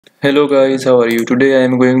Hello guys, how are you? Today I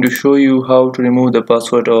am going to show you how to remove the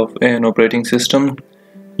password of an operating system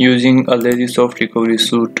using a Lazesoft Recovery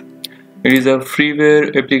Suite. It is a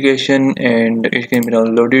freeware application and it can be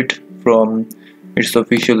downloaded from its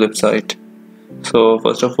official website. So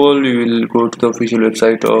first of all, we will go to the official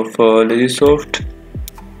website of Lazesoft.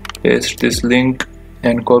 Paste this link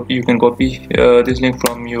and copy. You can copy this link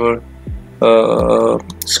from your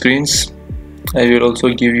screens. I will also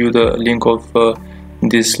give you the link of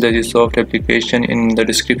this Lazesoft application in the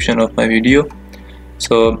description of my video.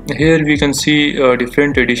 So here we can see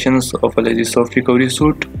different editions of a Lazesoft Recovery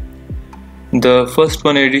Suite. The first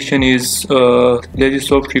one edition is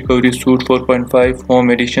Lazesoft Recovery Suite 4.5 Home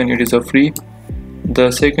Edition. It is a free. The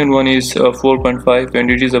second one is 4.5 and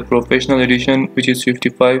it is a professional edition, which is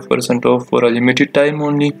 55% off for a limited time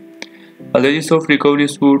only. A Lazesoft Recovery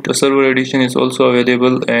Suite Server Edition is also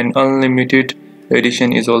available and Unlimited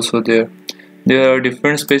Edition is also there. There are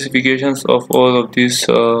different specifications of all of these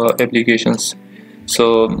applications.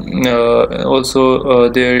 So also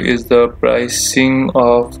there is the pricing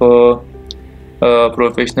of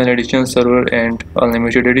professional edition, server and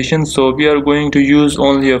unlimited edition. So we are going to use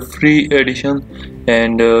only a free edition,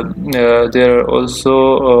 and there are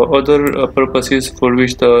also other purposes for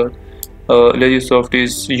which the Lazesoft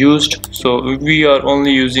is used. So we are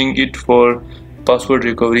only using it for password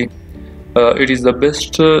recovery. It is the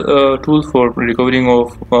best tool for recovery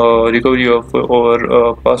of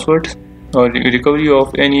our passwords, or recovery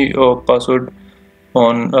of any password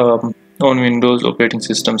on Windows operating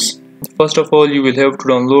systems. First of all, you will have to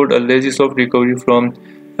download a Lazesoft recovery from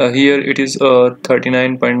here. It is a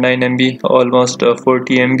 39.9 MB, almost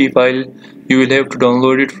 40 MB file. You will have to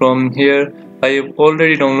download it from here. I have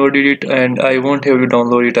already downloaded it and I won't have to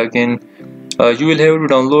download it again. You will have to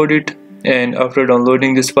download it, and after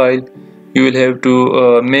downloading this file, you will have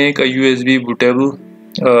to make a USB bootable.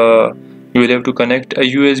 You will have to connect a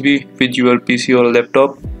USB with your PC or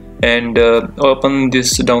laptop and open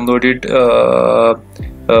this downloaded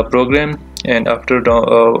program. And after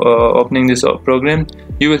opening this program,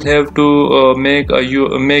 you will have to make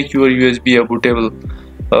your USB a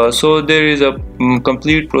bootable. So there is a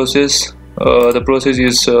complete process. The process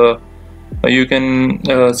is you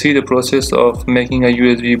can see the process of making a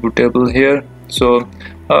USB bootable here. So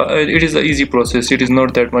it is an easy process. It is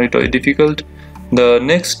not that much difficult. The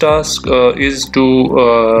next task is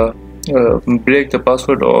to break the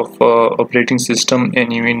password of operating system in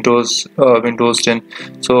Windows 10.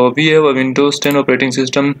 So we have a Windows 10 operating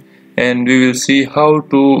system, and we will see how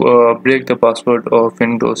to break the password of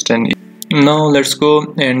Windows 10. Now let's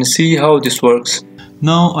go and see how this works.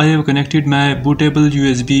 Now I have connected my bootable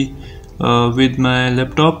USB with my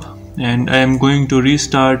laptop, and I am going to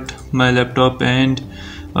restart my laptop. And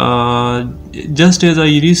just as I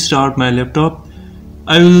restart my laptop,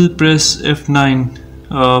 I will press F9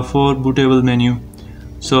 for bootable menu.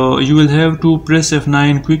 So you will have to press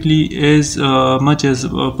F9 quickly, as much as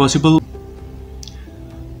possible.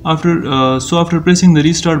 After pressing the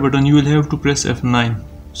restart button, you will have to press F9.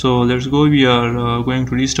 So let's go. We are going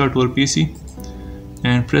to restart our PC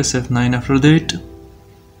and press F9. After that,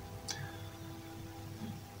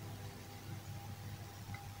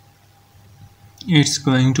 it's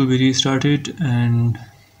going to be restarted, and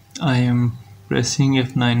I am pressing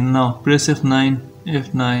F9 now. Press F9,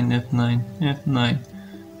 F9, F9, F9,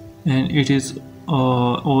 and it is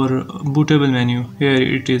our bootable menu. Here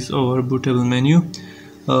it is our bootable menu.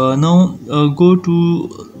 Now go to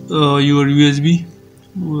your USB.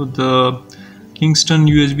 The Kingston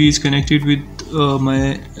USB is connected with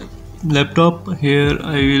my laptop. Here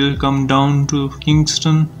I will come down to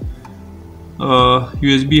Kingston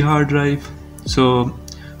USB hard drive. So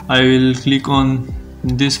I will click on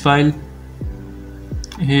this file.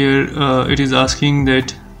 Here it is asking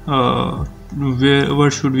that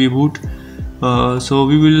where should we boot. So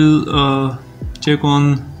we will check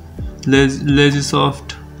on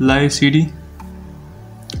Lazesoft Live CD.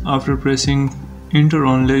 After pressing enter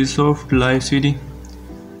on Lazesoft Live CD,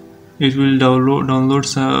 it will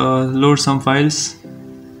load some files.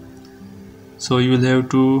 So you will have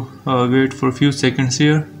to wait for a few seconds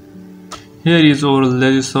here. Here is our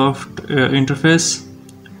Lazesoft interface.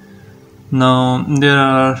 Now there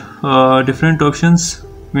are different options.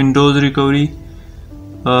 Windows recovery.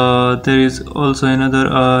 There is also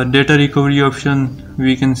another data recovery option.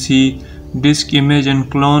 We can see disk, image and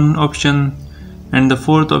clone option, and the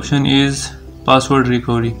fourth option is password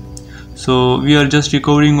recovery. So we are just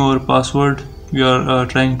recovering our password. We are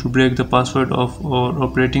trying to break the password of our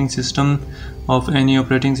operating system, of any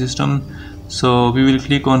operating system. So we will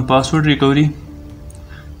click on password recovery.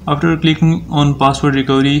 After clicking on password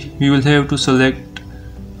recovery, we will have to select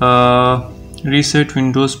reset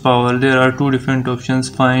Windows power. There are two different options: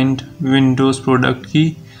 find Windows product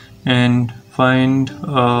key and find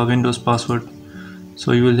Windows password.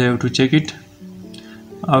 So you will have to check it.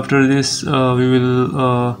 After this we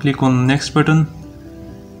will click on next button.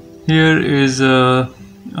 Here is an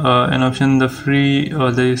option, the free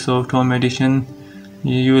Lazesoft Home Edition.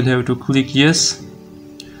 You will have to click yes.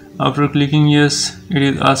 After clicking yes, it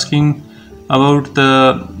is asking about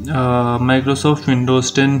the Microsoft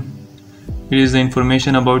Windows 10. It is the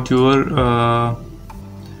information about your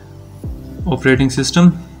operating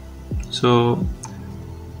system. So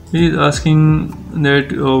it is asking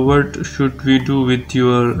that what should we do with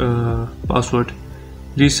your password.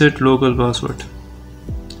 Reset local password.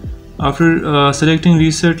 After selecting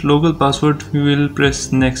reset local password, we will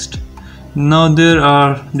press next. Now there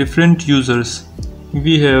are different users.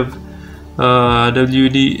 We have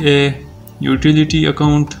WDA, utility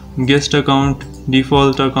account, guest account,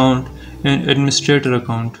 default account, and administrator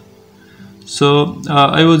account. So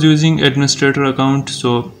I was using administrator account,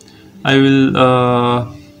 so I will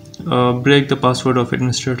break the password of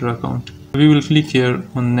administrator account. We will click here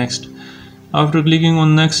on next. After clicking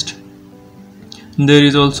on next, there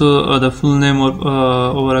is also the full name of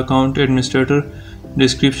our account administrator.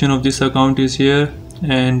 Description of this account is here,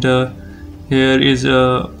 and here is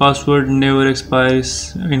password never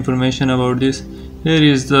expires information about this. Here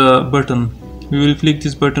is the button. We will click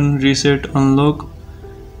this button, reset unlock.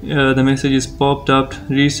 The message is popped up.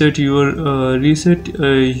 Reset your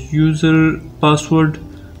user password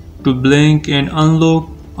to blank and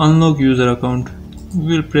unlock user account.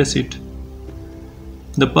 We will press it.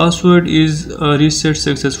 The password is reset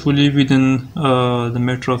successfully within the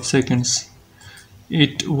matter of seconds.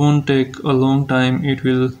 It won't take a long time. It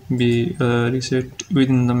will be reset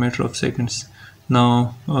within the matter of seconds.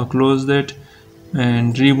 Now close that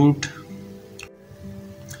and reboot.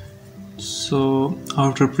 So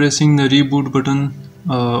after pressing the reboot button,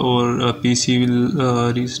 our PC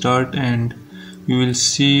will restart, and you will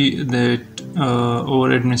see that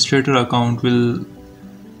our administrator account will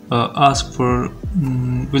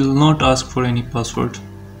not ask for any password.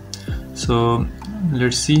 So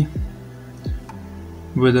let's see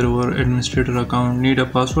whether our administrator account need a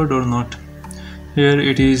password or not. Here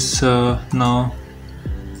it is now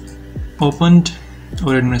opened.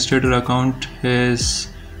 Our administrator account has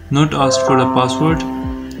not asked for the password.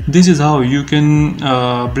 This is how you can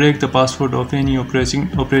break the password of any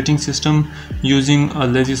operating system using a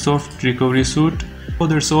Lazesoft Recovery Suite. So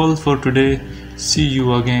that's all for today. See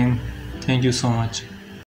you again. Thank you so much.